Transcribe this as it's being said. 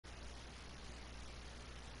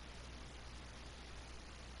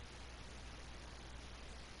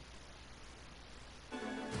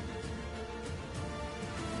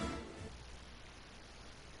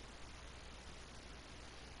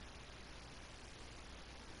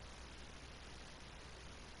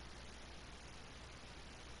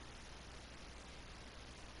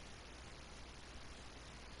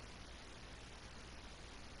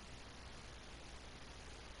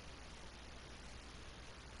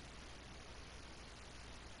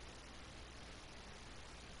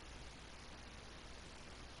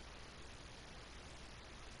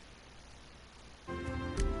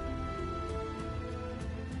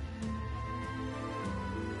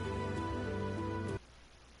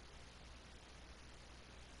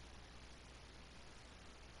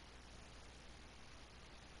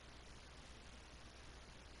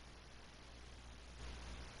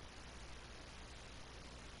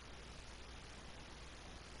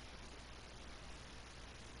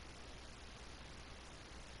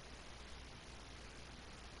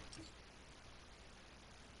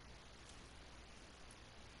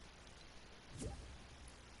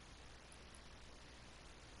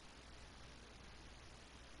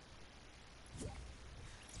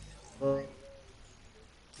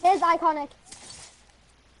Here's iconic.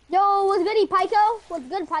 Yo, what's goody, Pyco? What's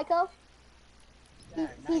good, Pyco?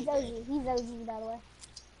 He's OG. He's OG, by the way.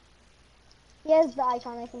 He has the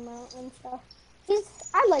iconic amount and stuff.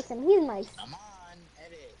 I like him. He's nice. Come on,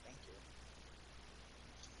 edit. Thank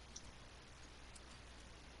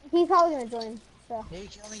you. He's probably gonna join. So. If you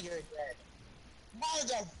kill me, you're dead.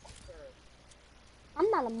 Motherfucker. I'm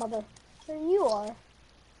not a mother. You are.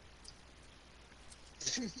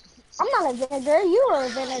 I'm not a vinegar. You are a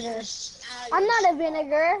vinegar. I'm not a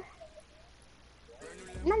vinegar.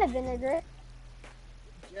 I'm not a vinegar.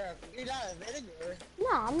 You're not a vinegar.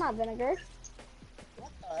 No, I'm not vinegar.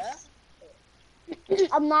 What the hell?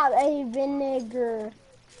 I'm not a vinegar.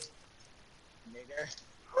 Nigger.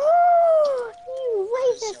 You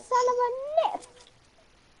racist son of a nip.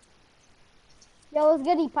 Yo, what's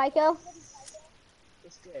goody, Pyco?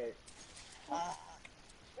 It's good.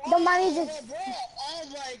 Don't mind me just. Oh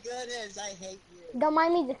my goodness, I hate you. Don't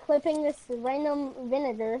mind me just clipping this random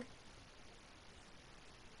vinegar.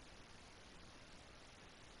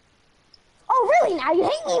 Oh, really? Now you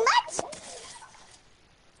hate me much?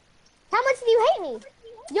 How much do you hate me?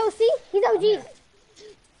 Yo, see? He's OG.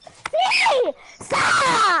 See?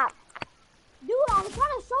 Stop! Dude, I was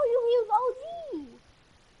trying to show you he was OG.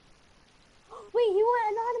 Wait, he went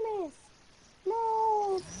anonymous.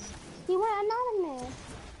 No. He went anonymous.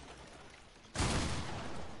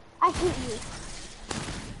 I hate you.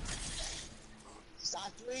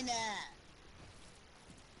 Stop doing that.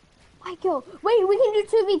 Pyco. Wait, we can do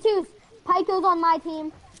 2v2s. Pyco's on my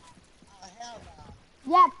team. Oh, hell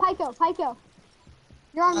no. Yeah, Pyco.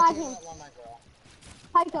 You're on my team.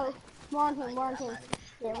 Pyco, we're on team.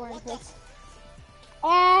 Yeah, we're on team.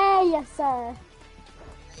 Hey, yes, sir.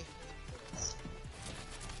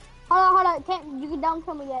 Hold on. You can don't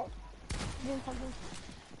kill me yet. Doing something.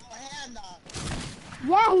 Oh, hell no.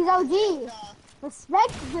 Yeah, he's OG.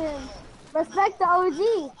 Respect him. Respect the OG.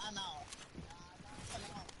 I know.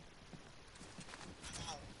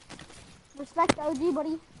 Respect the OG,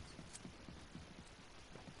 buddy.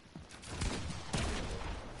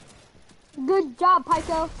 Good job,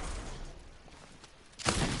 Pyco.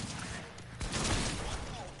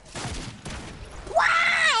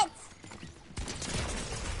 What?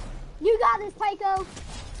 You got this, Pyco.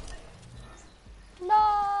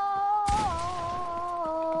 No.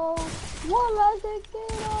 One last get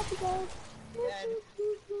off again.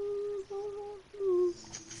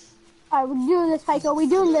 Alright, we're doing this, Pyco. We're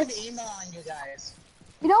doing this. I'm doing email on you guys.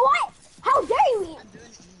 You know what? How dare you? I'm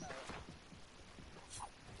doing email.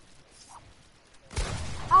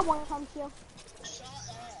 I want to come to you. Shut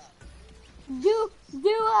up.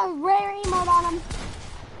 Do a rare emote on him.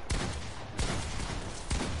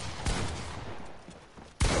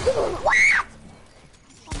 What?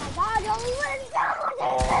 Oh my god, you only win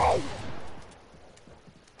something!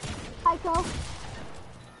 Pyco.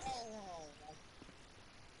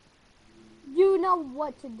 You know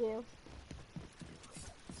what to do.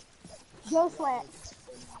 Go sweat.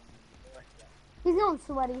 He's going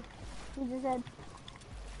sweaty. He just said.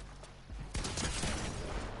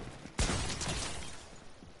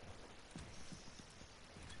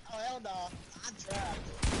 Oh, hell no. I'm trapped.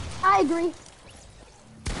 I agree.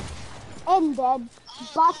 And dead.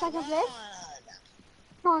 Box like a fish.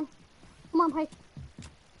 Come on, Pike.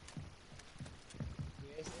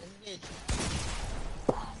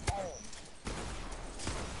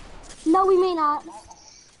 No, we may not.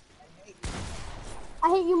 I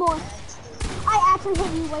hate you more. I actually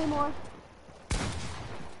hate you way more.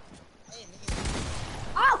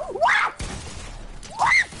 Oh, what?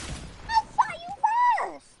 What? I saw you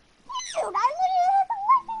first. Dude, I literally hit the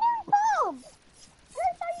legendary bomb. I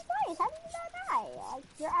saw you twice. How did you not die?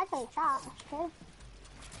 You're actually trash, okay?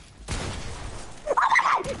 Oh my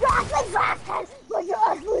god! You're actually trash, guys! But you're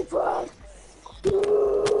actually trash!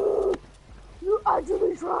 You're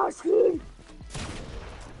actually trash, kid!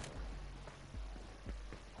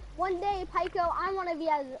 One day, Pyco, I want to be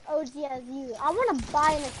as OG as you. I want to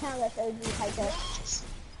buy an account that's OG, Pyco.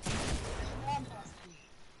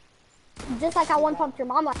 Just like I one-pumped your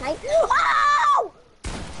mom last night. Oh!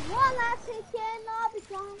 One last thing cannot be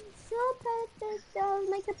gone. So perfect, don't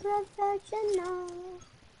make a perfection now.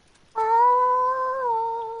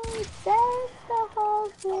 Oh, there's the whole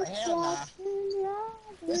situation.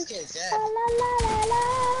 This kid's dead. La la la la,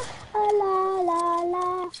 la la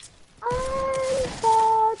la. I'm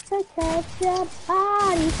about to catch your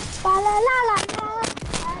body. La la la la la,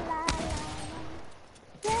 la la la.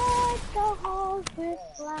 There's the whole with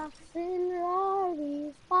laughs and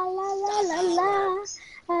lorries. La la la la la,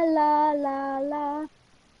 la la la.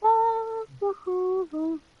 Oh, oh, oh,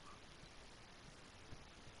 oh.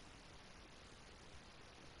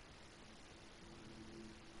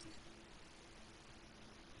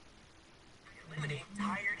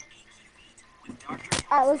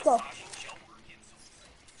 Alright, let's go.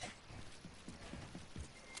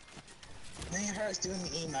 Me and her is doing the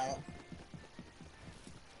emote.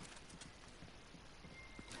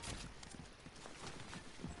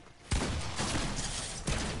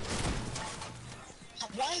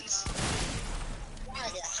 What? Why?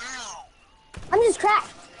 How? I'm just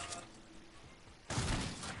cracked.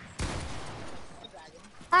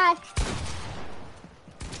 Hi.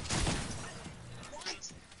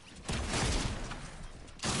 What?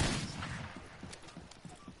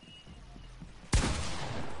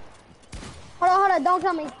 Hold on, don't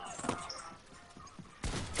kill me.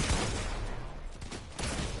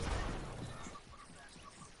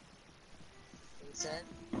 Sir?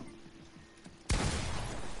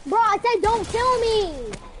 Bro, I said don't kill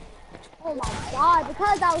me. Oh my god,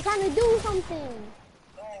 because I was trying to do something.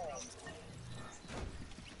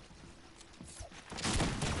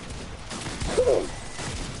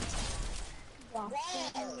 Wow.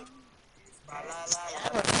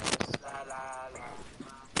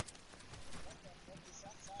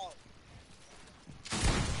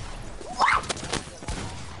 What?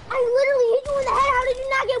 I literally hit you in the head. How did you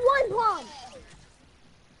not get one punch?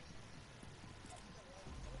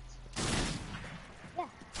 Yeah.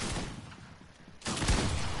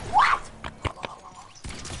 What?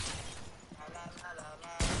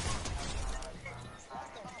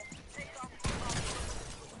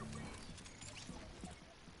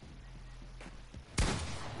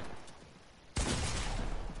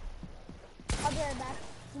 I'll be right back.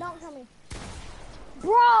 Don't kill me.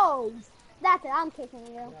 Bro! That's it, I'm kicking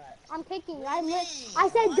you. I'm kicking you. I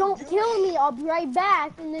said don't kill me, I'll be right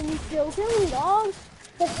back, and then you still kill me, dog.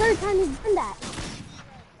 The third time you've done that.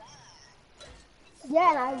 Yeah,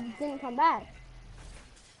 and I didn't come back.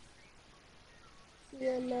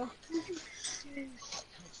 Yeah, no.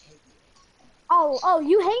 Oh,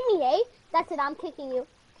 you hate me, eh? That's it, I'm kicking you.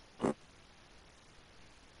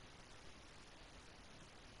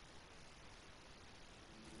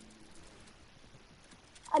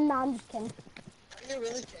 No, I'm just kidding. Are you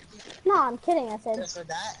really kidding? No, I'm kidding, I said. Just for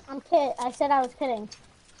that? I said I was kidding.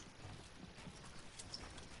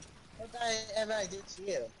 What did I ever do to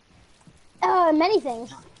you? Many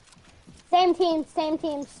things. Same teams, same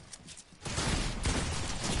teams.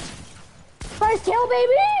 First kill,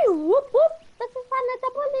 baby! Whoop, whoop. This is fun at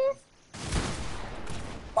the police.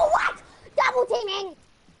 Oh, what? Double teaming!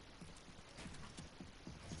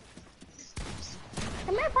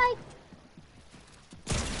 Come here, Pike.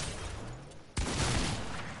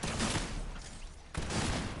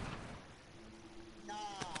 Nah.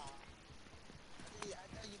 I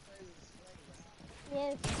thought you played with this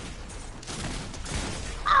Yes.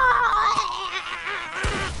 I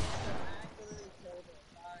accidentally killed her.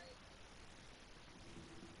 Sorry.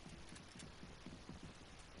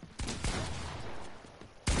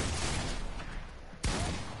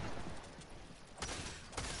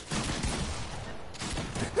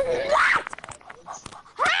 What?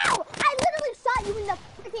 How? I literally shot you in the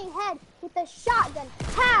freaking head with a shotgun.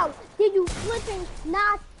 How did you flipping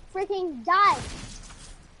not freaking die?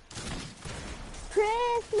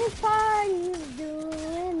 Christmas parties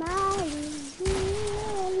doing Molly,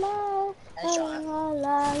 la la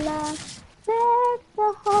la la. There's the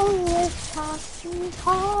whole with talking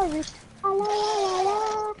Horace, la la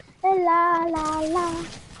la la la la.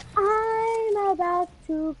 I'm about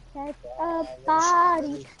to catch a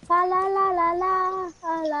body, la la la la la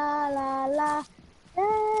la la la.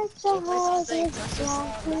 There's the whole with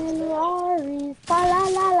talking Horace, la la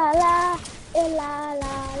la la la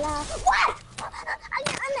la la. What? I'm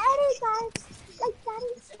edit, guys. Like,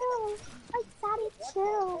 Daddy, chill. Like, Daddy,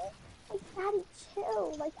 chill. Like, Daddy, chill.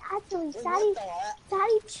 Like, actually,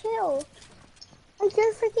 Daddy, chill. Like,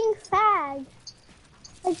 you're a freaking fag.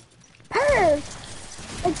 Like, perv.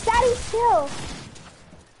 Like, Daddy, chill.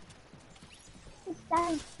 Like,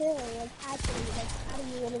 Daddy, chill. Like, actually, like,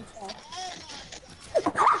 Daddy, really chill.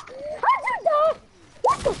 How'd you die?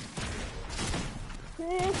 What the?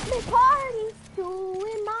 Christmas parties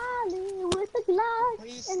doing Molly with a Glock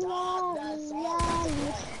and Molly.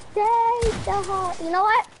 Take the heart. You know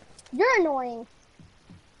what? You're annoying.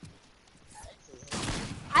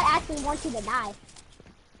 I actually want you to die.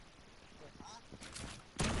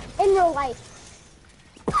 In real life.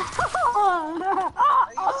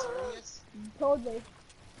 Are you serious? Totally.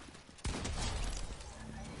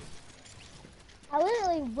 I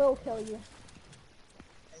literally will kill you.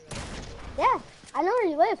 Yeah, I know where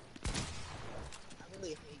you live. I really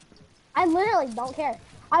hate you. I literally don't care.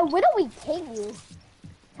 I literally hate you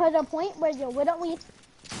to the point where you literally.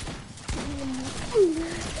 I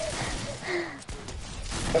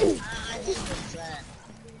hate your friend.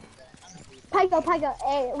 I'm gonna beat Pyko, Pyko.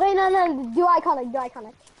 Hey, wait, no. Do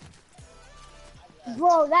iconic.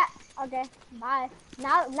 Bro, that. Okay, bye.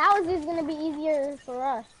 Now it's just gonna be easier for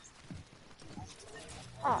us.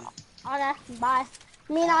 Oh, okay, bye.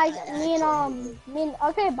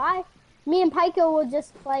 Okay, bye. Me and Pyko will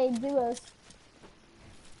just play duos.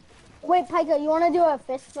 Wait, Pyko, you wanna do a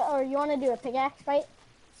fist or you wanna do a pickaxe fight?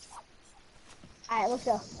 Alright, let's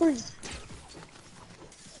go. 3.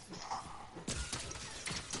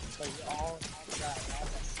 So you all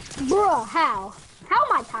Bruh, how? How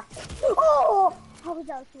am I toxic? Oh! How was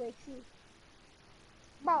that way too?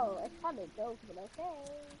 Bro, it's hard to joke, but okay.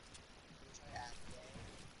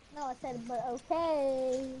 No, I said, but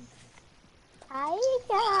okay.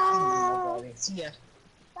 Pyko! See ya.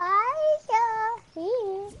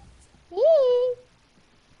 Pyko! Me!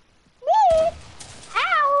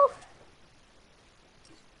 Ow!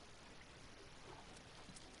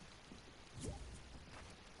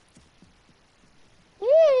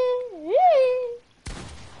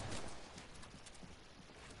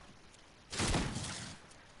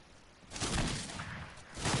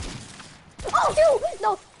 Oh, dude!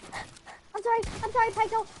 No! I'm sorry,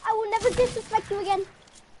 Pyko. I will never disrespect you again.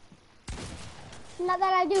 Not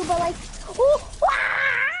that I do, but like... Ooh,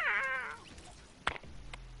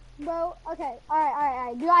 bro, okay.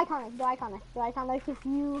 Alright. Do iconic if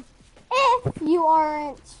you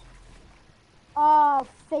aren't,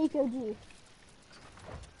 fake OG.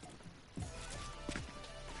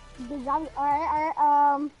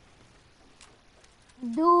 Alright,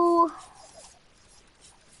 do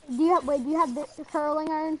you have the curling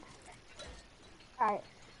iron? Alright.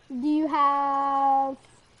 Do you have...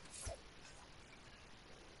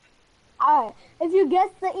 Alright. If you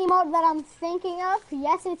guess the emote that I'm thinking of,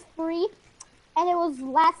 yes, it's free. And it was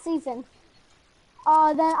last season.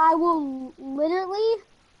 Then I will literally,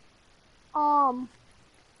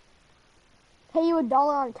 pay you $1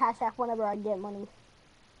 on Cash App whenever I get money.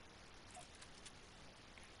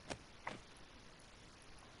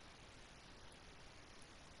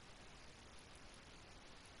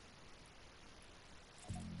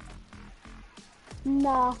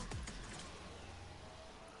 No.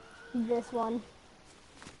 This one.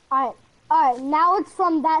 Alright, now it's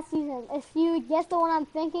from that season. If you guess the one I'm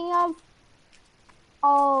thinking of,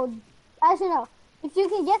 actually no. If you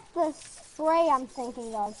can guess the spray I'm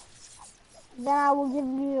thinking of, then I will give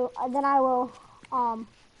you,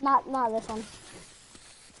 not this one.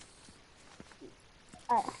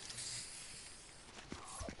 Alright.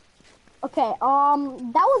 Okay, that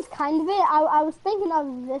was kind of it. I was thinking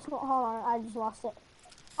of this one. Hold on, I just lost it.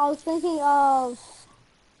 I was thinking of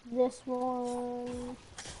this one.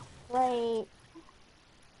 Wait.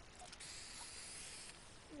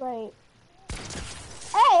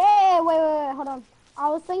 Hey, wait, hold on. I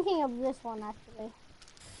was thinking of this one, actually.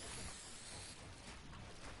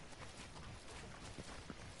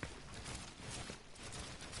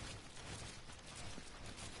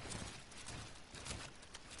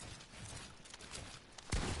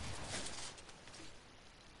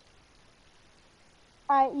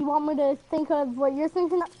 Alright, you want me to think of what you're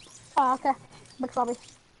thinking of? Oh, okay. Big Bobby.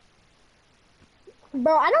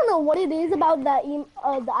 Bro, I don't know what it is about that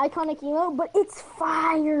the iconic emote, but it's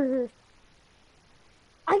fire.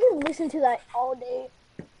 I could listen to that all day.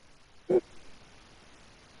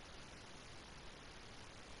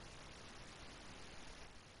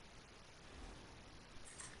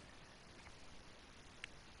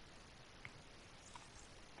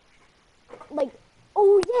 Like,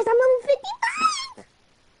 oh yes, I'm level 55!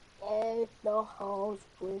 If the hose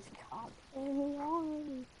was caught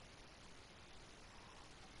on.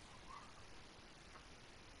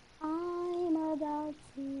 I'm about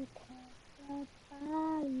to catch a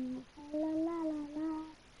body. La la la la.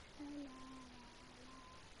 La la la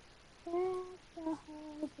la. If the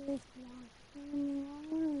hose is lost in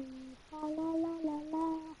one. La la la la la.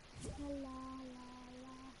 La la la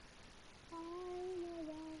la. I'm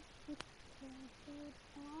about to catch a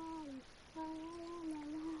body. La la la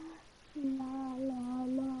la. La la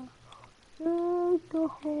la. If the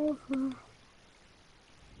hose is...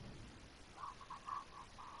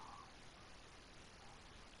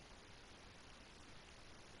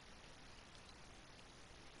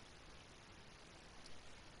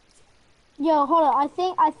 Yo, hold on.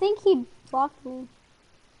 I think he blocked me.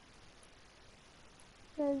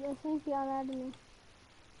 Cause I think he unadded me.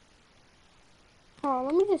 Hold on,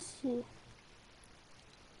 let me just see.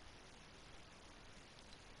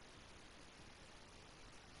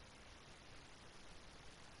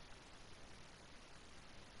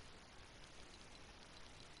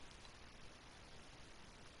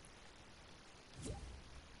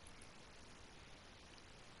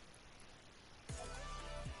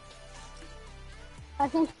 I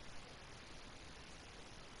think.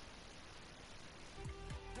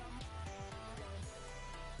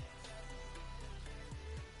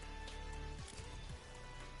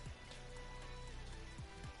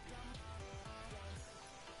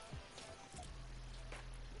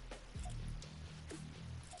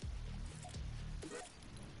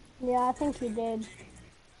 Yeah, I think he did.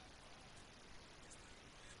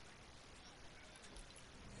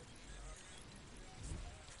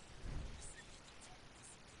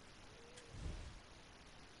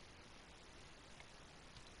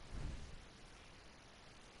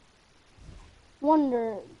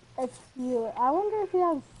 Wonder if you. I wonder if you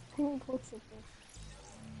have pink chicken.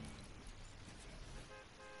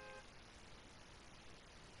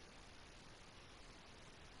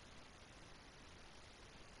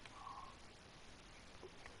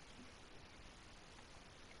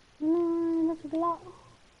 No, that's a lot.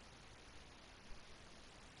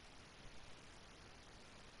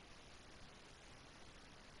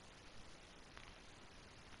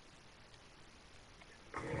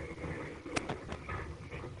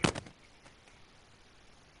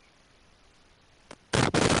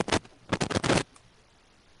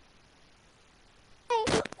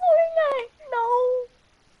 Fortnite, no.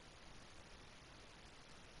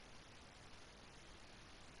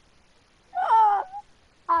 Ah,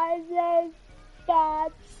 I just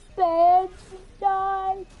got banned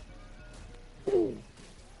tonight.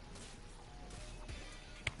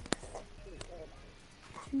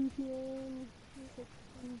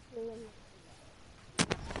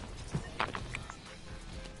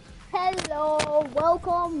 Hello,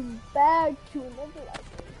 welcome back to another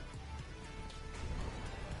episode.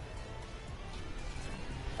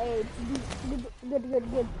 Hey,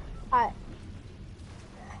 good.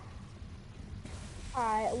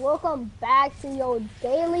 Alright, welcome back to your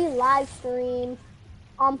daily live stream.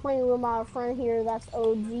 I'm playing with my friend here, that's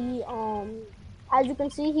OG. As you can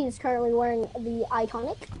see, he's currently wearing the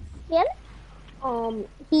iconic skin.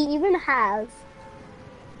 He even has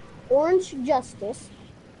Orange Justice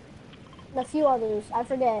and a few others, I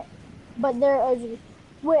forget, but they're OG.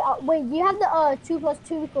 Wait, do you have the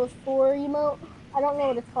 2+2=4 emote? I don't know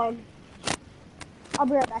what it's called. I'll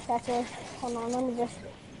be right back, actually. Hold on, let me just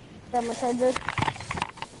grab my charger.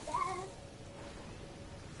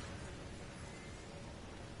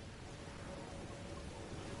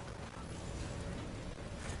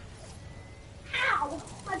 Ow!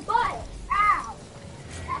 My butt! Ow!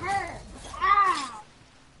 That hurt! Ow!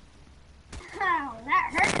 Ow! That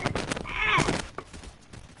hurt! Ah!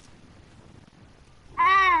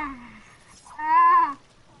 Ah! Ah!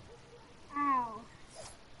 Ow!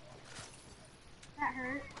 That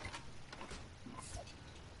hurt.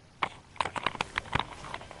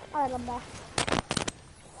 Alright, I'm back.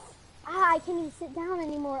 I can't even sit down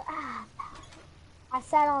anymore. I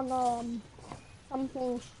sat on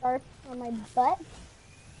something sharp on my butt,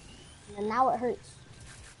 and now it hurts.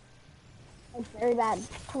 It's very bad,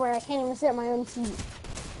 to where I can't even sit on my own seat.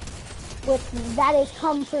 That is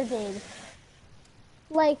comforting.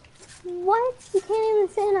 Like, what? You can't even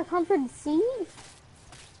sit in a comforted seat?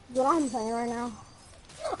 That's what I'm playing right now.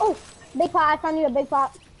 Oh, big pot! I found you a big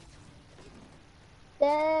pot.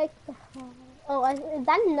 Oh, is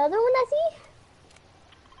that another one I see?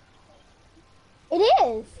 It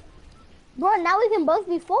is. Bro, now we can both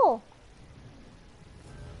be full.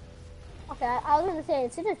 Okay, I was gonna say,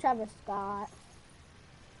 it's a Travis Scott.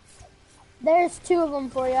 There's two of them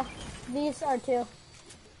for you. These are two.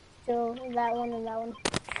 So, that one and that one.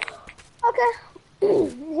 Okay.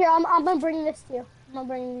 Here, I'm gonna bring this to you. I'm gonna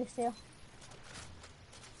bring this to you.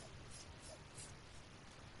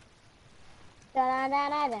 Oh,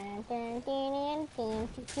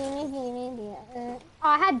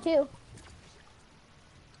 I had two.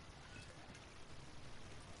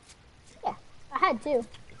 Yeah, I had two.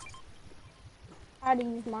 I had to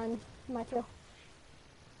use my two.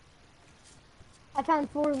 I found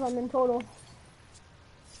 4 of them in total.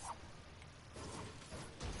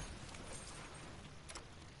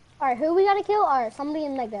 Alright, who we gotta kill? Alright, somebody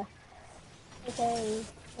in Mega. Okay.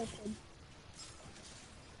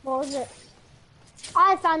 What was it?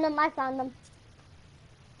 I found them. I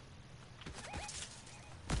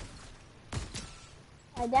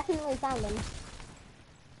definitely found them.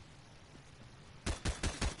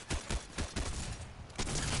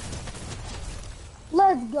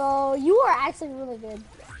 Let's go. You are actually really good.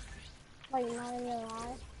 Like, not even gonna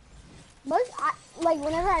lie. Like,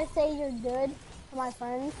 whenever I say you're good to my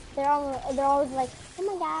friends, they're always like, oh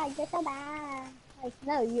my god, you're so bad. Like,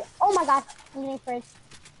 no, you. Oh my gosh, I'm getting first.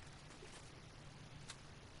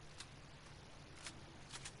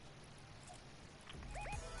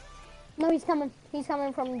 No, he's coming. He's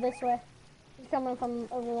coming from this way. He's coming from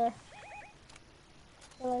over there.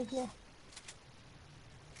 Right here.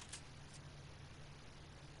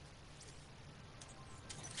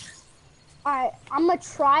 Alright, I'm gonna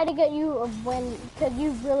try to get you a win, because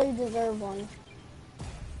you really deserve one.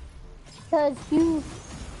 Because you,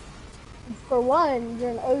 for one,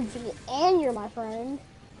 you're an OG and you're my friend.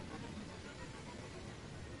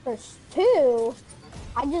 For two,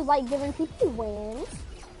 I just like giving people wins.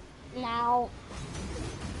 Now,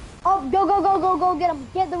 oh, go, get him.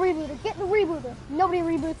 Get the rebooter. Nobody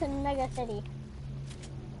reboots in Mega City.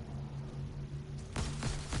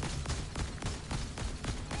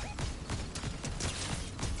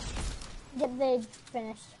 Yep, they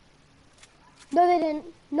finished. No, they didn't.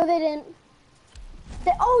 No, they didn't.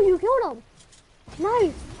 Oh, you killed him.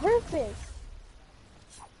 Nice, perfect.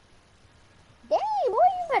 Dang, boy,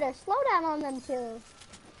 you better slow down on them kills.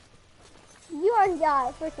 You already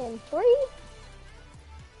got freaking 3.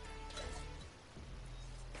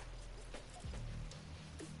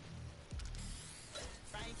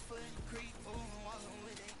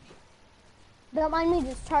 Don't mind me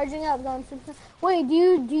just charging up, going super. Wait, do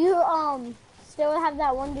you still have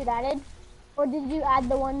that one dude added, or did you add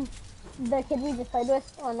the kid we just played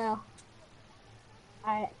with, or no?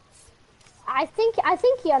 Alright. I think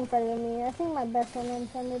he unfriended me. I think my best friend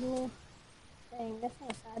unfriended me. Dang, that's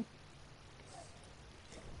kind of sad.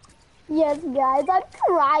 Yes, guys, I'm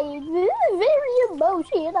crying. This is very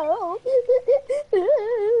emotional.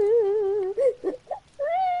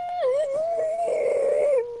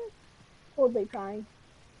 Totally crying.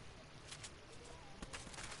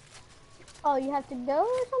 Oh, you have to go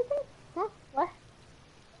or something? Huh? What?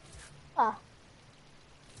 Ah.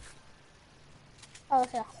 Oh,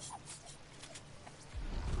 yeah.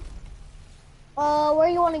 Where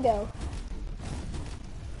you want to go?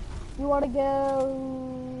 You want to go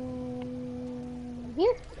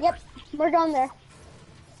here? Yep, we're going there.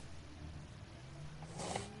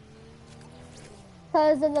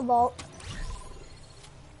 Cause of the vault.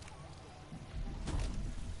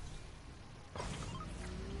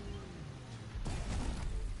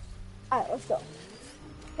 Alright, let's go.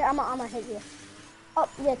 Here, I'm gonna hit you. Oh,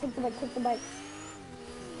 yeah, take the bike.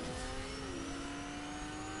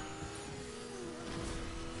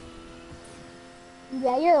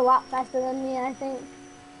 Yeah, you're a lot faster than me, I think.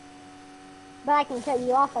 But I can cut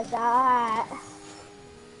you off like that.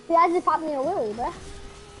 See, I just popped me a wheelie, bruh.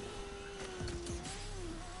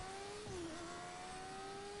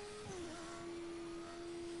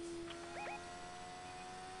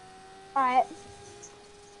 Alright.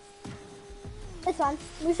 It's fine.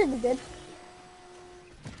 We should be good.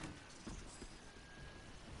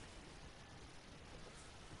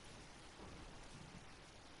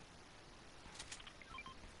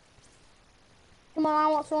 Come on, I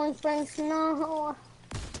want Soaring Springs. No.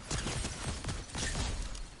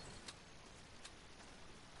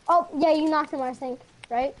 Oh, yeah, you knocked him, I think,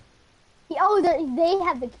 right? Oh, they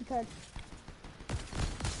have the key card.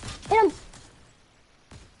 Hit him.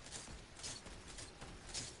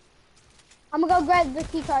 I'm gonna go grab the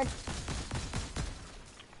key card.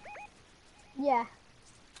 Yeah.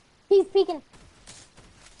 He's peeking.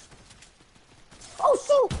 Oh,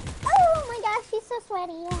 shoot. Oh, my gosh, he's so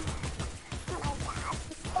sweaty. Oh, my gosh,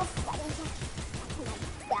 he's so sweaty.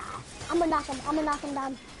 Oh, my gosh. I'm gonna knock him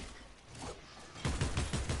down.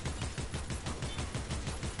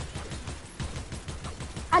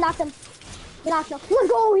 I knocked him. Let's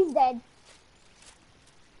go, he's dead.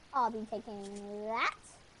 I'll be taking that.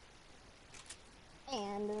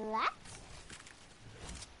 And that.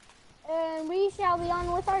 And we shall be on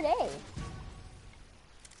with our day.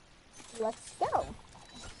 Let's go.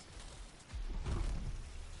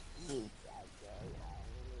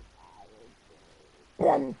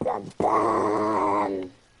 Bum, bum,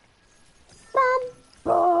 bum. Bum,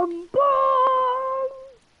 bum, bum.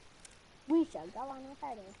 We shall go on with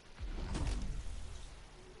our day.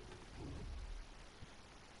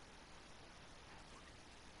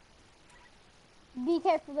 Be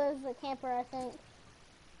careful, there's a camper, I think.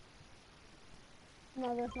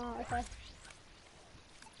 No, there's not. Okay.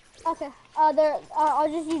 Okay.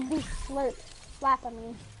 I'll just use these slap. I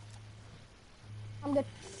mean, I'm good.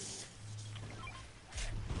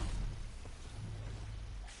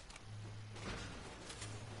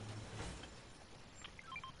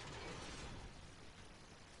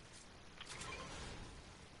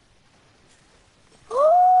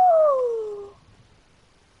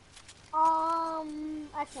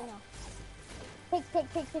 Actually no. Take.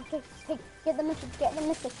 Get the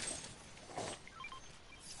mythic.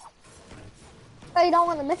 Oh, you don't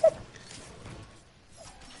want the mythic?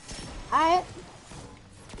 Alright.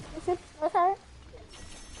 Okay.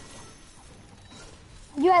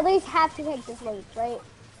 You at least have to take this leap, right?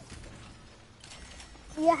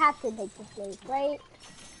 You have to take this leap, right?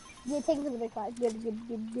 You take the big class. Good, good,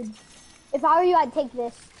 good, good. If I were you, I'd take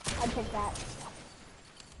this. I'd take that.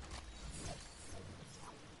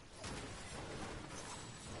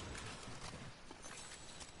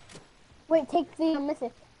 Wait, take the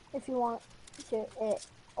mythic if you want to.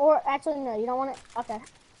 Or actually, no, you don't want it. Okay.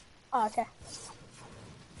 Oh, okay.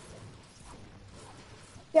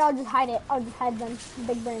 Yeah, I'll just hide it. I'll just hide them.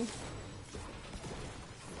 Big brain.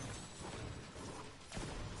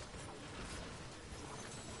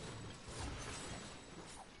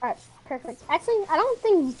 Alright, perfect. Actually, I don't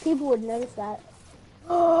think people would notice that.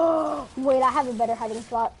 Wait, I have a better hiding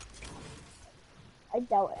spot. I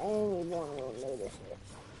doubt anyone will notice it.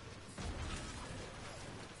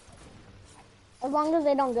 As long as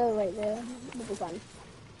they don't go right there, it'll be fun.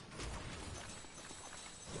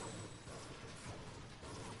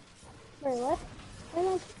 Wait, what?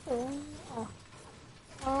 Oh.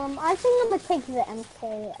 I think I'm gonna take the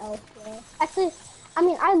MK Alpha. Actually, I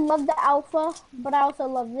mean, I love the Alpha, but I also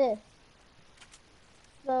love this.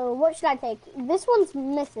 So, what should I take? This one's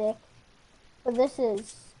mythic, but this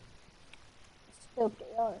is scoped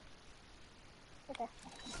AR. Okay.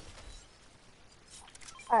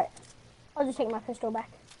 Alright. I'll just take my pistol back.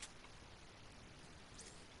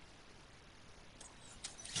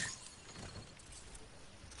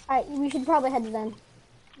 Alright, we should probably head to them.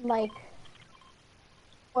 Like,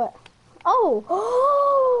 what?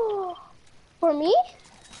 Oh! For me?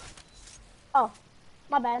 Oh,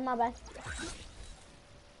 my bad, my bad.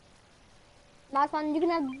 Nice one. You can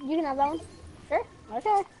have that one. Sure.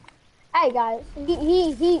 Okay. Hey guys,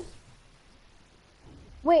 he.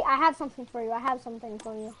 Wait, I have something for you. I have something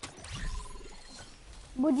for you.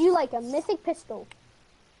 Would you like a mythic pistol?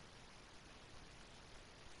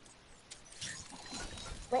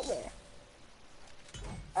 Right there.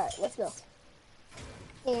 All right, let's go.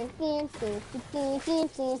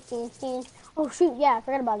 Oh shoot! Yeah, I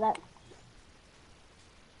forgot about that.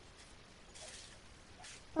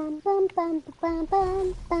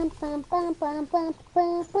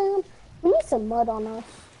 We need some mud on us.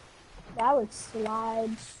 That would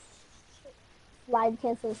slide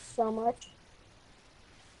cancel so much.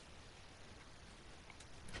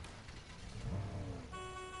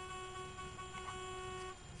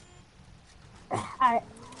 Alright.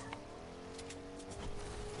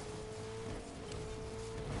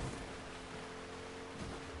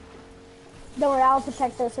 Don't worry, I'll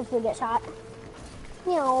protect us if we get shot.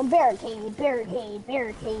 You know, barricade, barricade,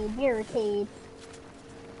 barricade, barricade.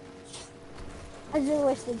 I just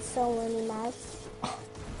wasted so many masks.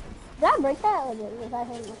 Did I break that? Or was I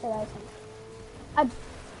him? Okay, that was him.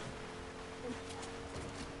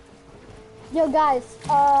 Yo guys,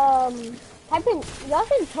 type in, y'all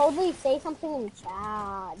should totally say something in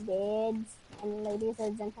chat, dudes and ladies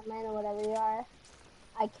or gentlemen or whatever you are.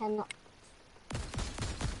 I cannot.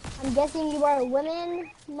 I'm guessing you are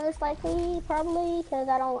women, most likely, probably, because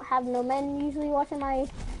I don't have no men usually watching my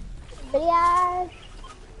videos.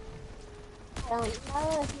 I don't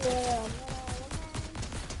know if you're a man or a woman.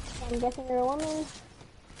 I'm guessing you're a woman.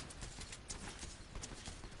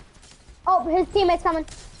 Oh, his teammate's coming.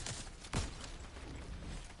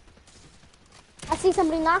 I see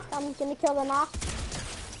somebody knocked. I'm gonna kill the knock.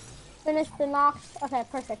 Finish the knock. Okay,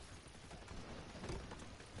 perfect.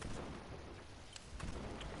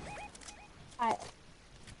 Alright.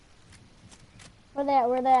 Where they at?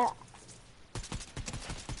 Where they at?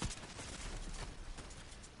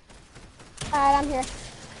 Alright, I'm here.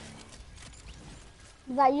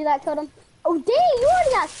 Is that you that killed him? Oh, dang, you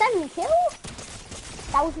already got 7 kills?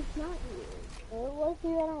 That was just not you. It was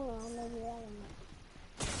you, I don't know. Maybe, I don't know.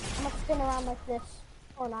 I'm gonna spin around like this.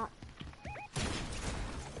 Or not.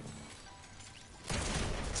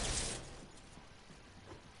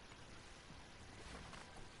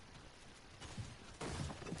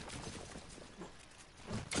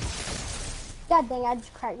 God dang, I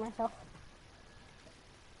just cracked myself.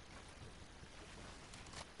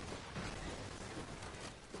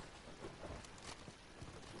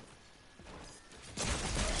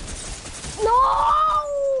 No!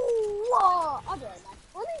 Whoa! I'll be right back.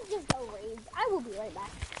 Let me just go raid. I will be right back.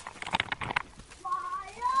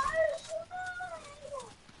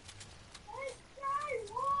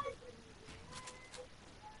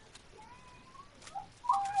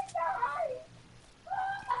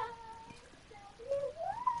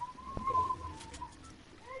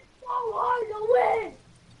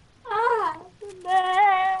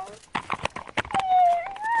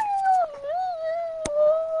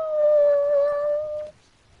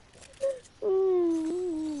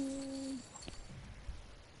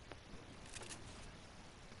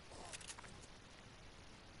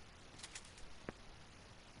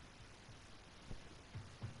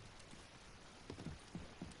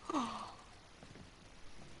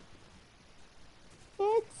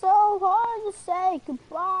 to say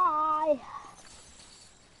goodbye.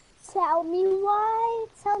 Tell me why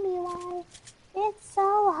it's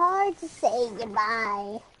so hard to say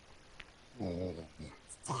goodbye.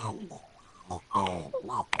 Tell me why I'm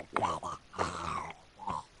not a brother.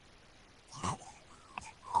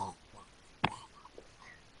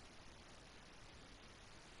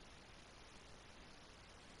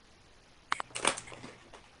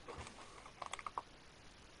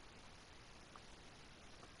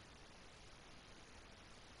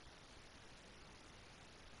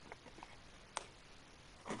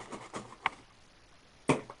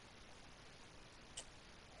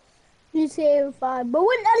 You say 5, but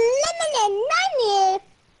with a lemon and 90.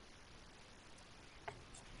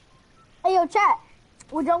 Hey, yo, chat.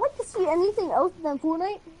 Would y'all like to see anything else than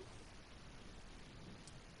Fortnite?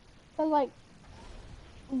 Cause like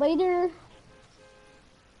later,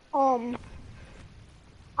 I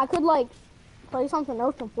could like play something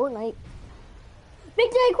else than Fortnite.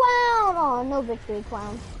 Victory Clown! Oh, no Victory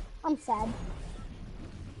Clown. I'm sad.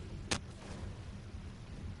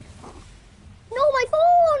 No, my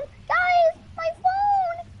phone! Guys, my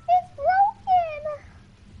phone is broken!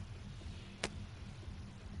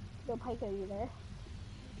 Yo, Pike, are you there?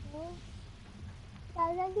 No?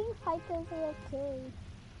 Guys, I think Pike is okay.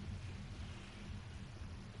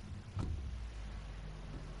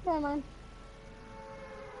 Never mind.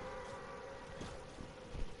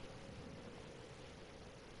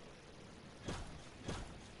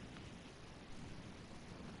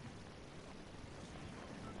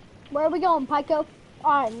 Where are we going, Pico?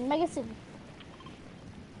 Alright, Mega City.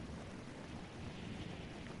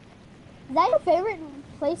 Is that your favorite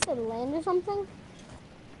place to land or something?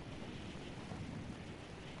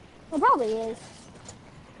 It probably is.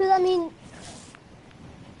 Cause I mean,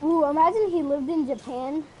 ooh, imagine he lived in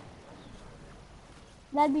Japan.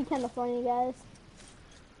 That'd be kind of funny, guys.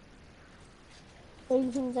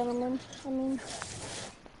 Ladies and gentlemen, I mean.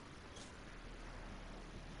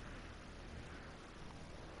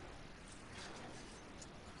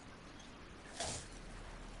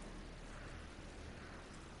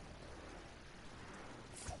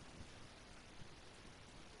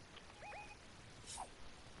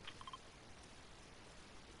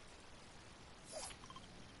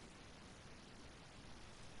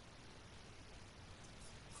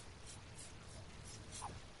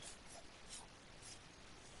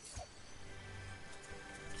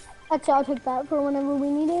 Actually, I'll take that for whenever we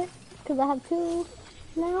need it, because I have 2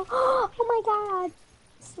 now. Oh my god!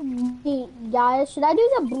 Sweet, guys. Should I do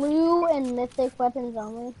the blue and mythic weapons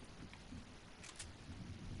only?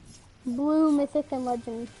 Blue, mythic, and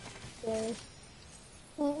legendary. Can't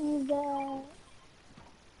use that.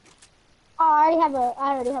 Oh, I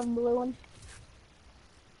already have a blue one.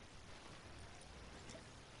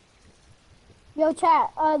 Yo,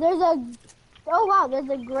 chat, oh wow, there's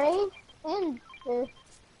a gray and there's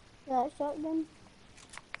that shotgun.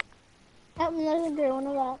 Yep, and there's a gray one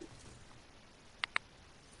of that.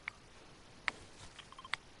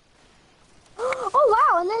 Oh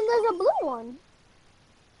wow, and then there's a blue one.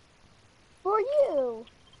 For you.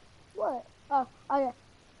 What? Oh, okay.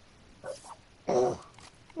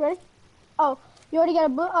 Ready? Oh, you already got a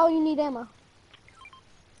blue, oh, you need ammo.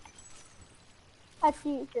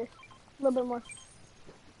 Actually, here, a little bit more.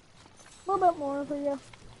 A little bit more for you.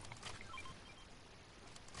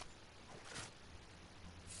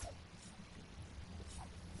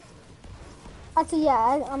 Actually, yeah,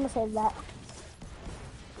 I'm gonna save that.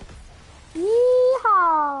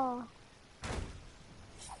 Yeehaw!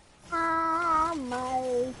 I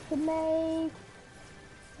make.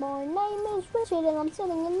 My name is Richard and I'm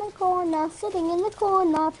sitting in the corner,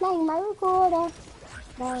 playing my recorder.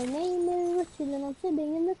 My name is Richard and I'm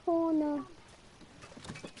sitting in the corner,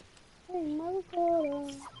 playing my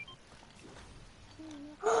recorder.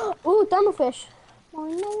 Ooh, thermalfish. My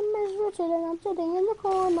name is Richard and I'm sitting in the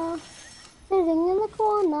corner,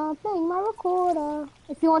 playing my recorder.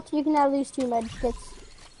 If you want to, you can have these 2 med kits.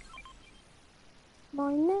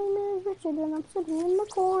 My name is Richard and I'm sitting in the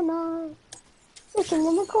corner,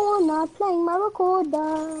 playing my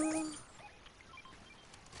recorder.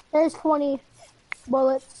 There's 20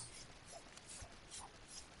 bullets.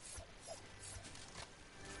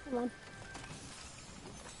 Come on.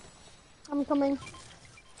 I'm coming.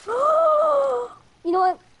 You know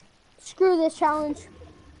what? Screw this challenge.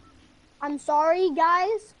 I'm sorry,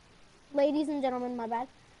 guys. Ladies and gentlemen, my bad.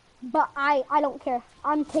 But I don't care.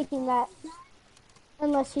 I'm taking that.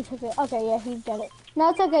 Unless he took it. Okay, yeah, he got it. No,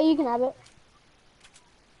 it's okay. You can have it.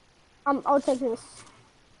 I'll take this.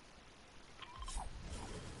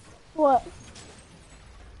 What?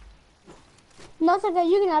 No, it's okay.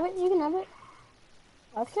 You can have it. You can have it.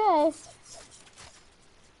 Okay.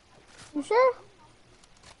 You sure?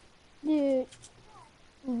 Dude.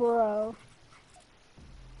 Bro.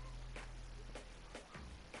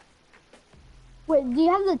 Wait, do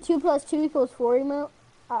you have the 2 + 2 = 4 emote?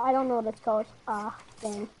 I don't know what it's called.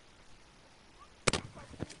 Dang.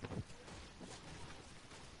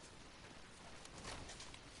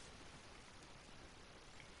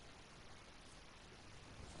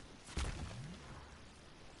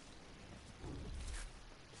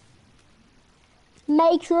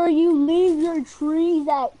 Make sure you leave your trees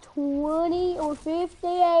at 20 or 50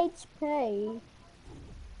 HP.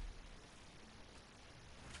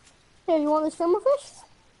 Here, you want this fish?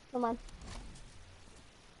 Come on.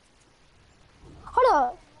 Hold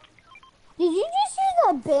up. Did you just use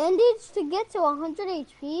a bandage to get to 100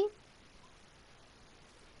 HP?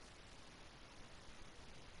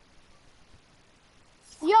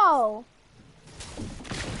 Yo.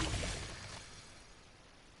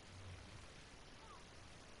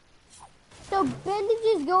 So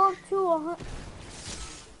bandages go up to 100.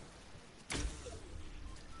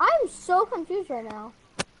 I'm so confused right now.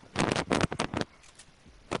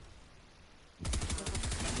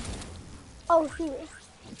 Oh, shoot.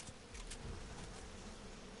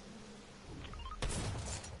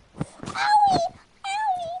 Owie!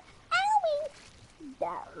 Owie! Owie!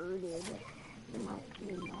 That hurted.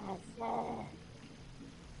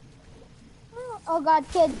 Oh god,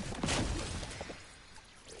 kid.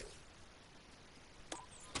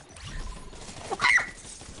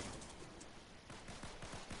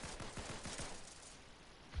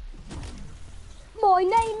 My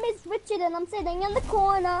name is Richard and I'm sitting in the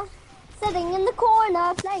corner. Sitting in the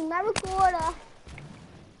corner, playing my recorder.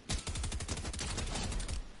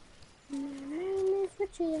 My name is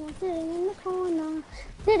Richard and I'm sitting in the corner.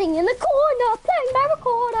 Sitting in the corner, playing my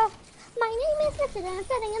recorder. My name is Richard and I'm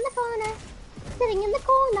sitting in the corner. Sitting in the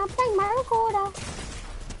corner, playing my recorder.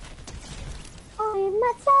 I'm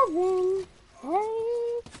at 7. Crazy.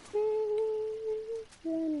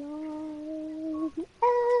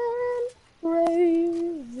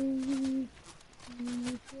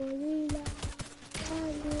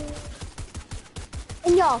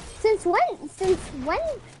 And y'all, since when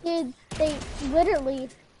did they literally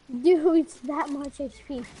do that much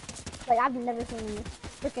HP? Like, I've never seen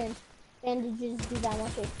freaking bandages do that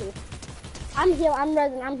much HP. I'm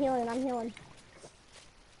healing.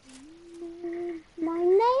 My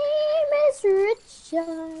name is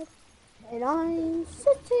Richard, and I'm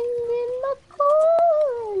sitting in the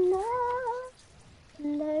corner,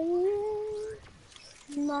 playing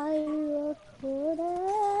my recorder.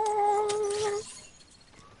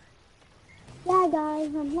 Yeah,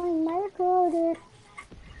 guys, I'm playing my recorder.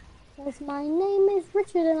 Cause my name is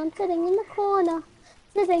Richard, and I'm sitting in the corner,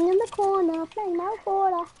 playing my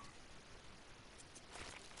recorder.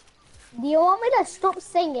 Do you want me to stop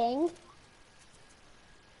singing?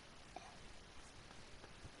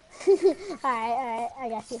 Alright, I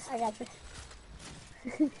got you.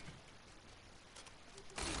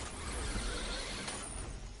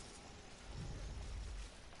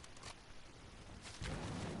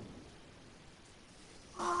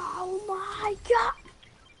 Oh my god!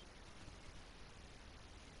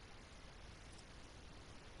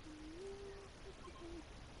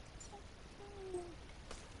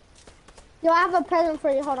 Yo, I have a present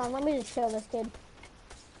for you. Hold on, let me just show this kid.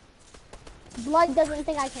 Blood doesn't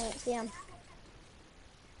think I can't see him.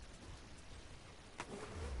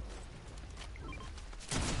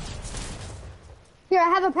 Here, I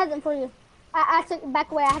have a present for you. Actually,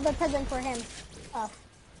 back away. I have a present for him. Oh,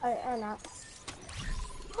 or not.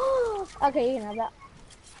 Okay, you can have that.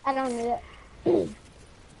 I don't need it.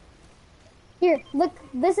 Here, look.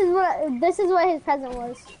 This is what his present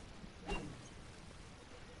was.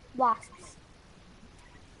 Wasps.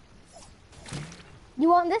 You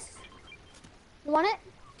want this? You want it?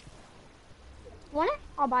 You want it?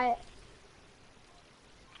 I'll buy it.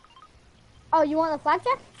 Oh, you want the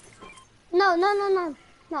flapjack? No,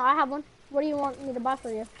 I have one. What do you want me to buy for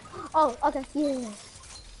you? Oh, okay. Yeah.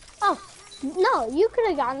 Oh, no, you could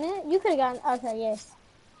have gotten it. Okay, yes.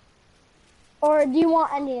 Or do you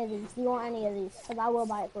want any of these? Because I will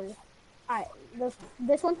buy it for you. Alright,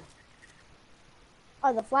 this one?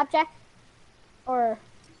 Oh, the flapjack? Or...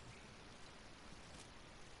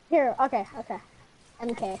 Here, okay.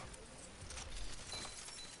 MK.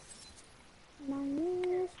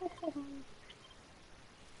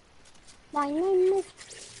 My name is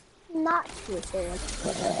not Richard.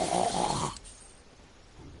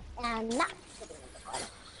 I'm not.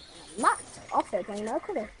 Also playing no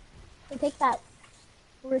critter. So take that,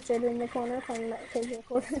 Richard in the corner playing that kid in the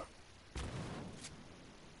corner.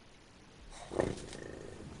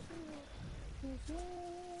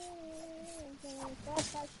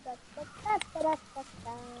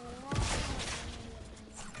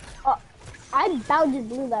 Oh, I about just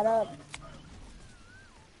blew that up.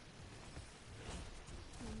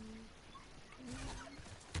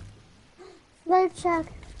 Left track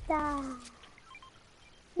down.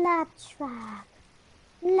 Left track.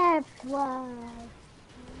 Left one.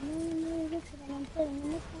 I'm sitting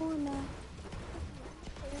in the corner.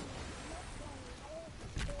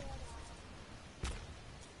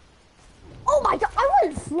 Oh my god, I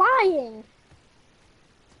went flying!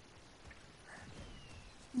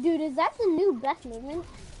 Dude, is that the new best movement?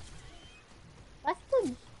 That's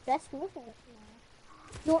the best movement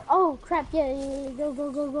now. No, oh crap, yeah, go,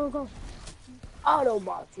 go, go, go, go.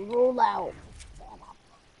 Autobots, roll out.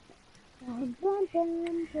 Dun, dun,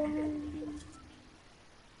 dun, dun.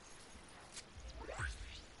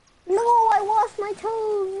 No, I lost my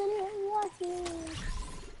toes and it wasn't.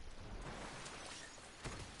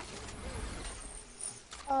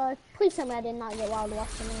 Please tell me I did not get wild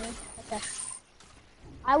west anyway. Okay.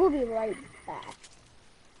 I will be right back.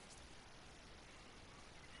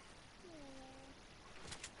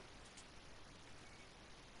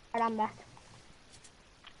 Alright, I'm back.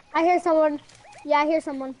 I hear someone. Yeah, I hear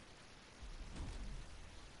someone.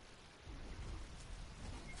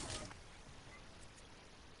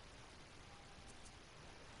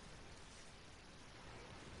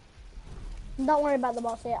 Don't worry about the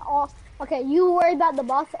boss yet. Okay, you worry about the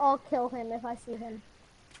boss. I'll kill him if I see him.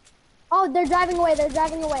 Oh, they're driving away. They're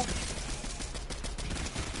driving away.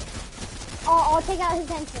 Oh, I'll take out his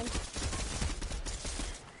henchman.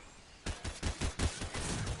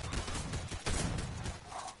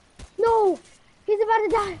 No, he's about to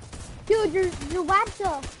die. Dude, your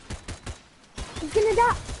Raptor. He's gonna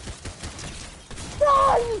die.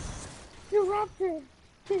 No, your Raptor.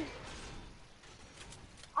 Dude.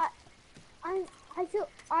 I feel,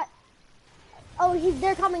 oh,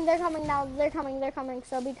 they're coming now, they're coming,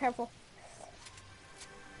 so be careful.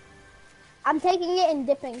 I'm taking it and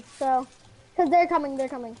dipping, so, cause they're coming.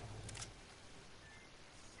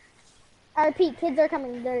 I repeat, kids are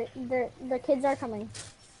coming, the kids are coming.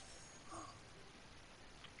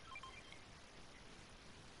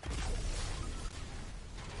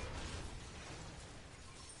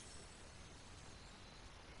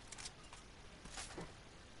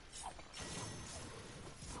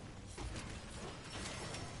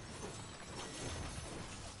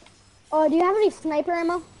 Oh, do you have any sniper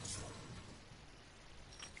ammo?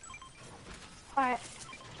 Alright.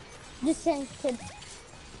 Just saying, kids.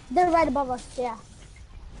 They're right above us, yeah.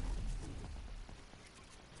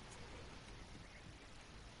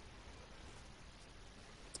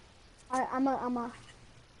 Alright, I'm a.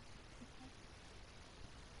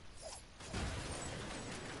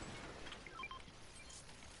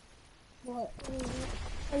 What?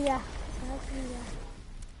 Oh, yeah.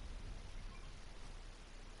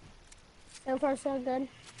 So far, so good.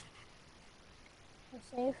 We're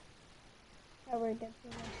safe. Oh, we're good.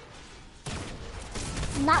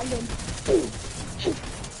 Not good.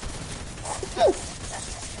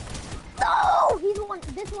 No! He's the one,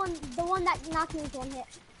 the one that knocked me with one hit.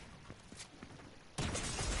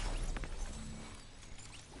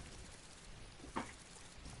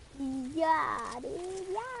 Yeah,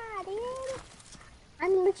 dude.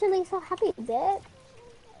 I'm literally so happy, dude.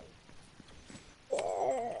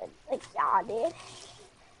 Like, yeah, dude.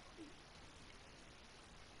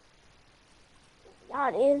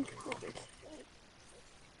 Yeah, dude.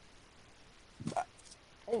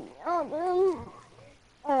 Yeah, dude.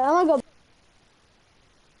 Alright, I'm gonna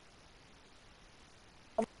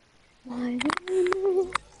go. My name is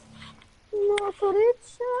not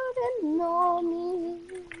Richard and no me.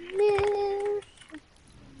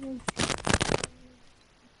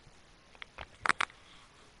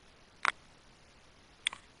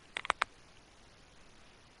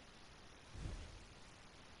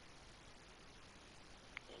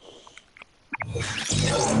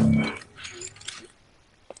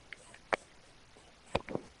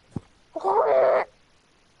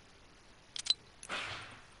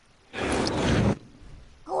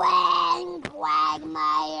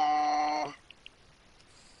 Quagmire.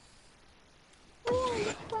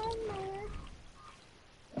 Quagmire.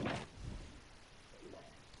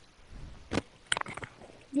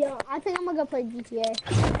 Yo, I think I'm gonna go play GTA.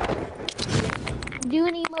 Do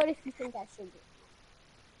an emote if you think I should do.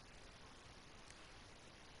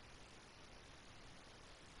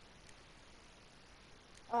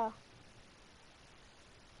 Oh.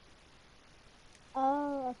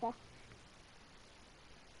 Oh, okay.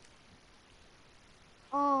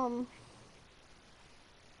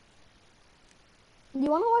 Do you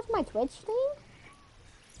wanna watch my Twitch stream?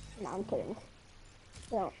 No, I'm kidding.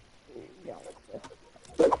 You don't exist.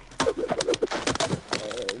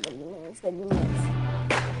 Good minutes.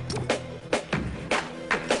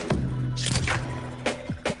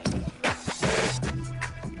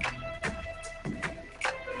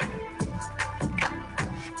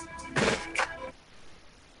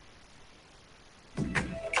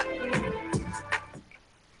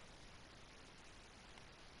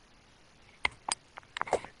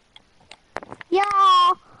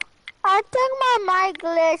 Yeah, I think my mic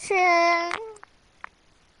glitching.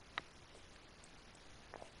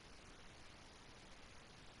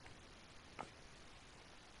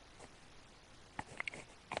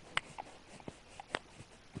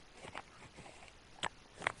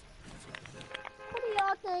 What do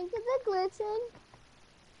y'all think? Is it glitching?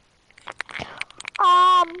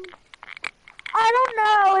 I don't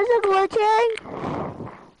know. Is it glitching?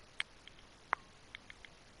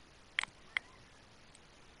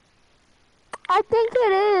 I think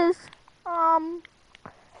it is. I'm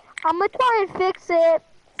gonna try and fix it.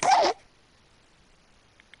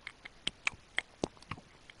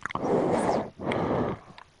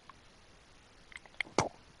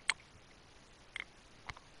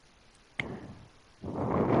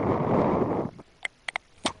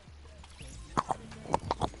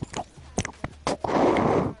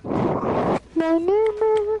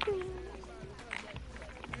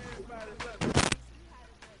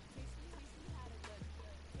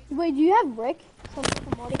 Wait, do you have Rick? Some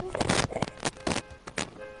audio?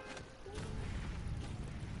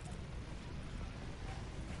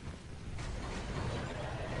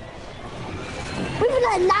 We would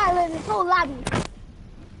annihilate this whole lobby.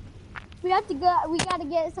 We have to go. We gotta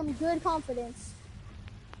get some good confidence.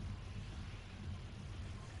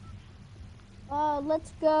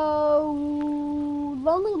 Let's go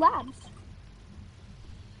Lonely Labs.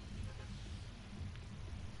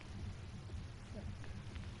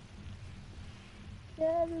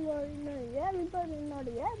 Everybody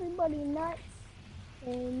nuts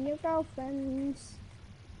in your girlfriends.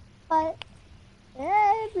 But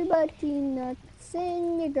everybody nuts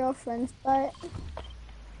in your girlfriend's butt.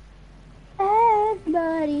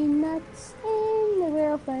 Everybody nuts in your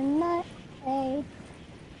girlfriend nut. Hey,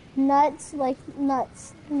 nuts like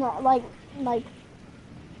nuts, not like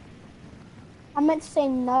I meant to say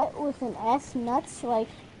nut with an S. Nuts like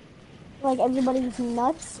everybody's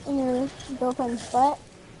nuts in your girlfriend's butt.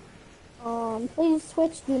 Please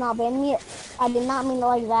Twitch, do not ban me. I did not mean it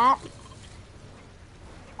like that.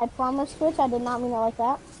 I promise Twitch, I did not mean it like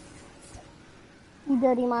that. You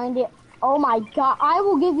dirty minded. Oh my god, I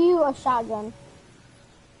will give you a shotgun.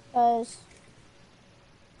 Cause.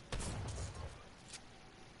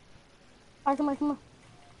 Alright, come on.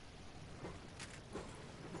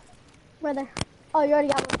 Brother. Oh, you already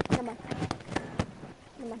got one.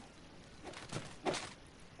 Never mind.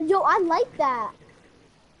 Yo, I like that.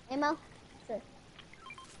 Ammo? Sure.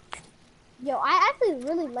 Yo, I actually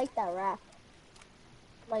really like that rap.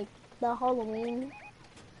 Like, the Halloween.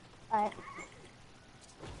 Alright.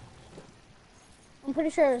 I'm pretty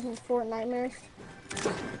sure it was Fort Nightmares.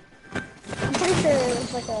 I'm pretty sure it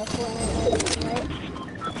was like a Fort Nightmares, right?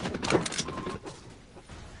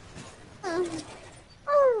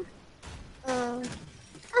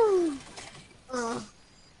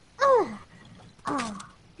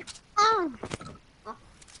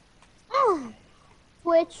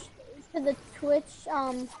 Twitch, to the Twitch,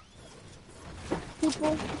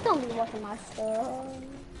 people, don't be watching my stuff.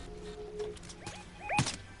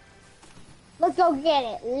 Let's go get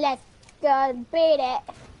it. Let's go beat it.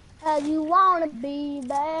 Cause you wanna be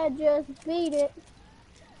bad, just beat it.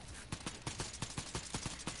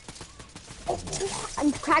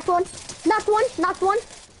 I'm cracked one. Knocked one.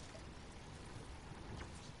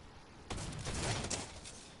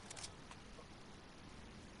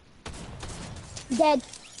 Dead.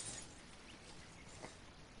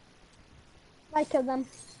 I killed them.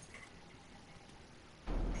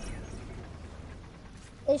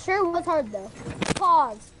 It sure was hard though.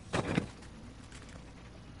 Pause.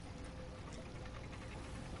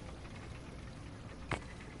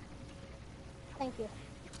 Thank you.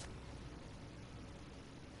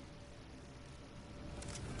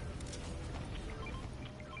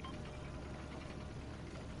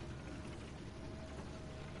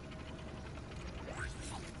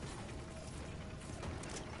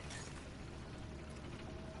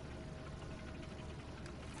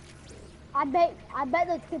 I bet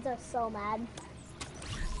those kids are so mad.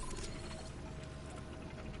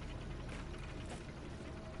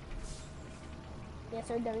 Yes,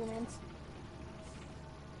 sir, Dirty-Mans.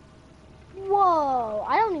 Whoa,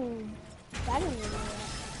 I didn't even know that.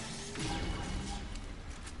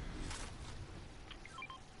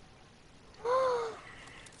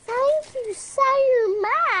 saw your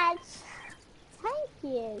match. Thank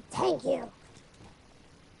you. Thank you.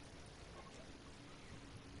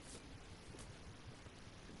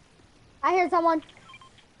 I hear someone.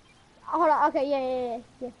 Hold on. Okay,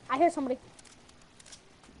 yeah. I hear somebody.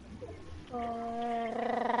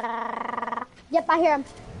 Yep, I hear him.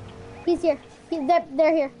 He's here.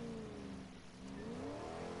 They're here.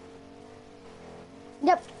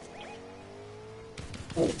 Yep.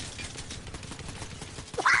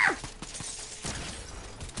 Ah!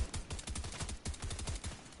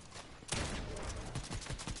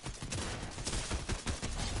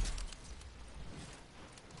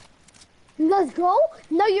 Let's go.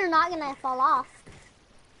 No, you're not gonna fall off.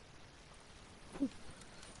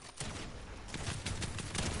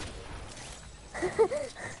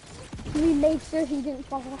 We made sure he didn't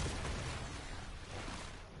fall off.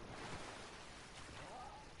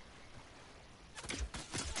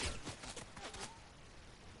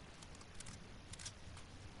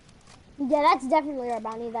 Yeah, that's definitely our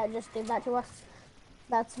bounty that just did that to us.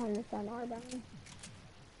 That's 100% our bounty.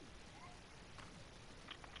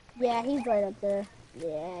 Yeah, he's right up there.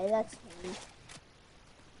 Yeah, that's him.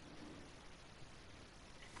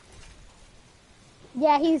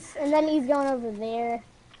 Yeah, and then he's going over there.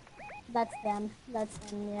 That's them. That's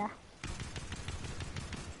them, yeah.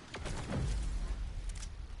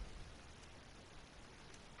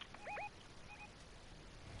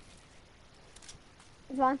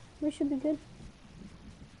 It's fine. We should be good.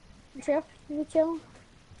 Chill. We chill.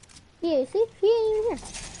 Yeah, see? He ain't even here.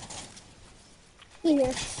 He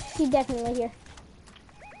here. He definitely here.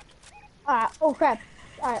 Alright, oh crap.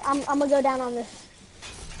 Alright, I'm gonna go down on this.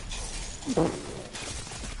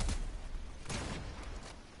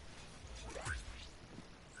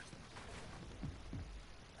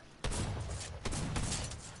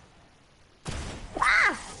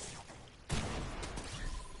 Ah!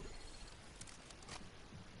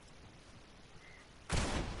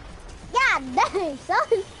 God dang,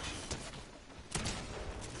 son!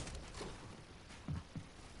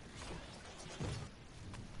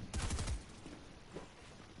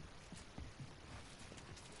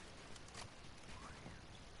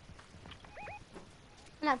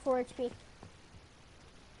 I'm at 4 HP.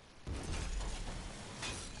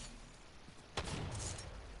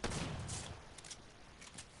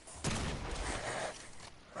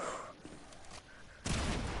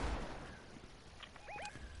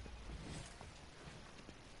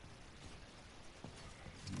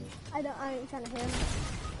 I ain't trying to hit him.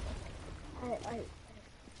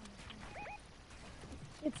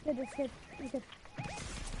 It's good.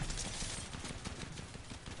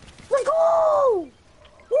 Let's go!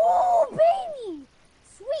 Oh, baby!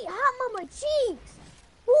 Sweet hot mama cheeks!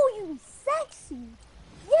 Oh, you sexy!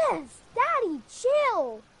 Yes, daddy,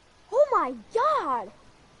 chill! Oh my god!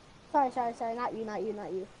 Sorry, not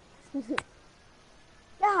you.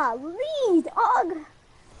 Golly, dog! Oh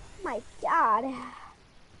my god.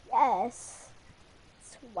 Yes.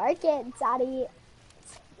 Twerk it, daddy.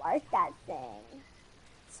 Twerk that thing.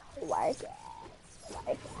 Twerk it. Twerk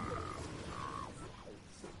it.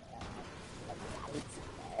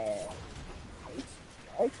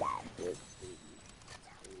 Twerk that big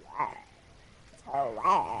twerk.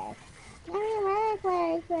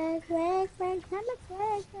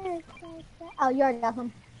 Work. Oh, you already got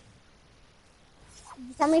them.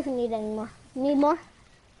 Tell me if you need any more. Need more?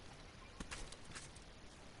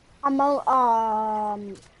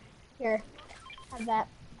 Here. Have that.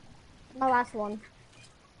 My last one.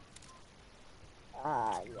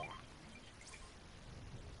 Yeah.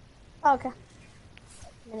 Okay.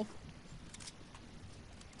 Mini.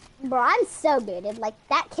 Bro, I'm so booted. Like,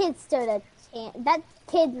 that kid stood a chance. That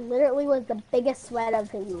kid literally was the biggest sweat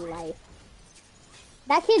of his life.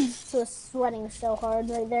 That kid was sweating so hard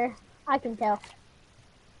right there. I can tell.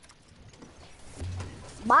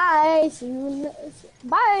 Bye. See you.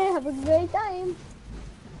 Bye. Have a great time.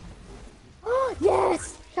 Oh,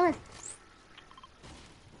 yes. Come here.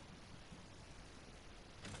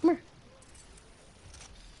 Come here.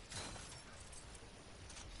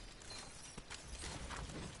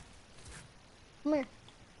 Come here.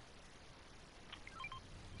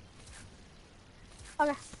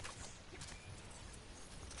 Okay.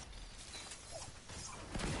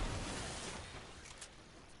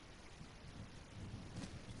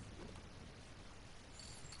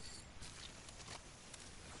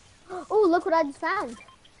 Oh, look what I just found.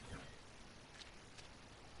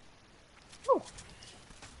 Oh.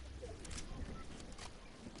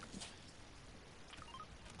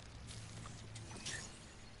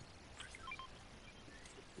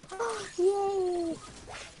 Yay.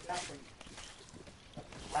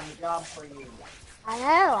 have a job for you. I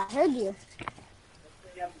know, I heard you. Let's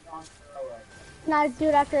say you have a gone steroid. Can I do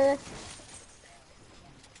it after this?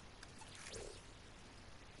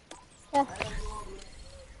 Yeah.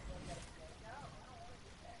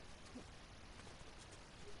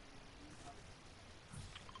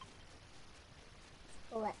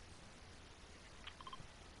 Alright.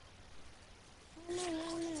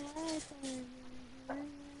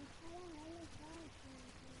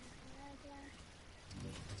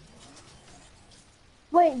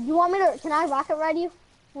 Wait, you want me to, can I rocket ride you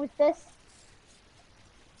with this?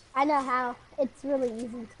 I know how. It's really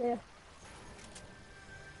easy too.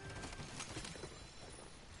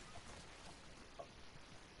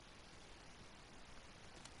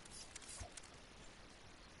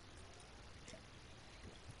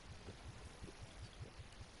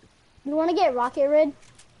 You want to get rocket rid?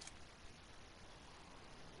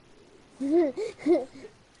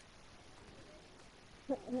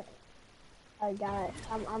 I got it.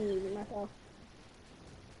 I'm muting myself.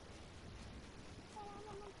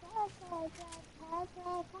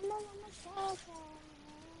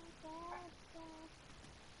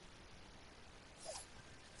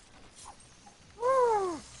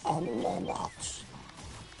 And minutes.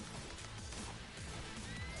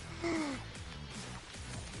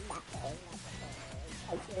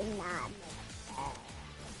 You're not.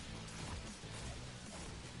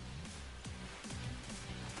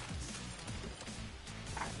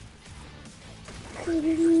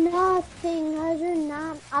 Nothing, you're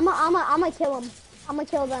not. I'ma kill him. I'ma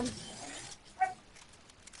kill them.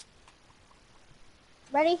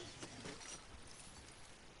 Ready?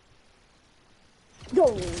 Go.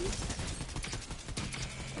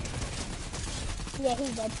 Yeah,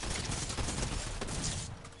 he's dead.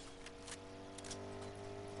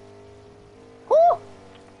 Woo!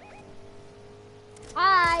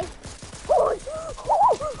 Hi.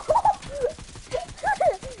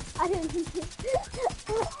 I didn't.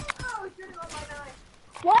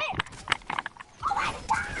 What? Oh my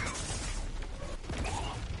God!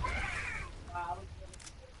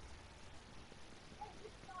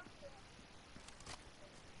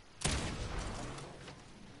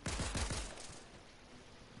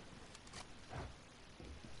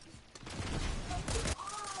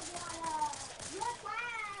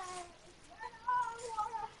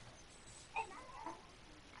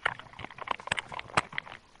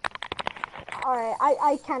 Alright,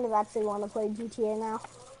 I kind of actually want to play GTA now.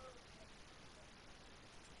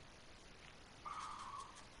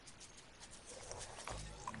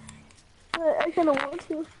 I kind of want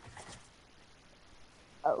to.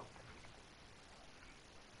 Oh.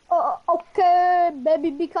 Okay,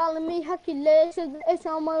 baby be calling me Hercules. It's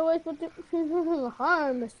on my way, but the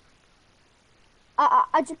harmless.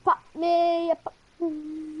 I just popped me.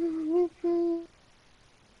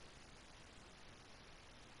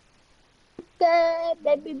 Okay,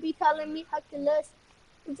 baby be calling me Hercules.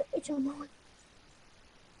 It's on my way.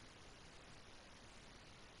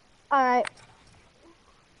 Alright.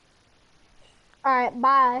 Alright,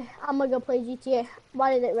 bye. I'm gonna go play GTA.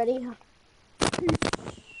 Why is it ready?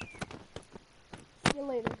 See you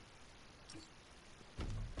later.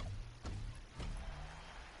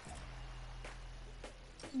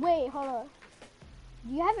 Wait, hold on.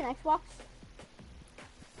 Do you have an Xbox?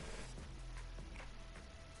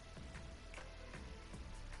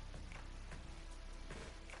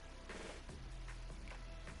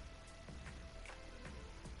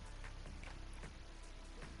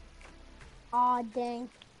 Aw, dang.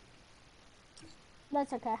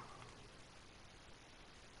 That's okay.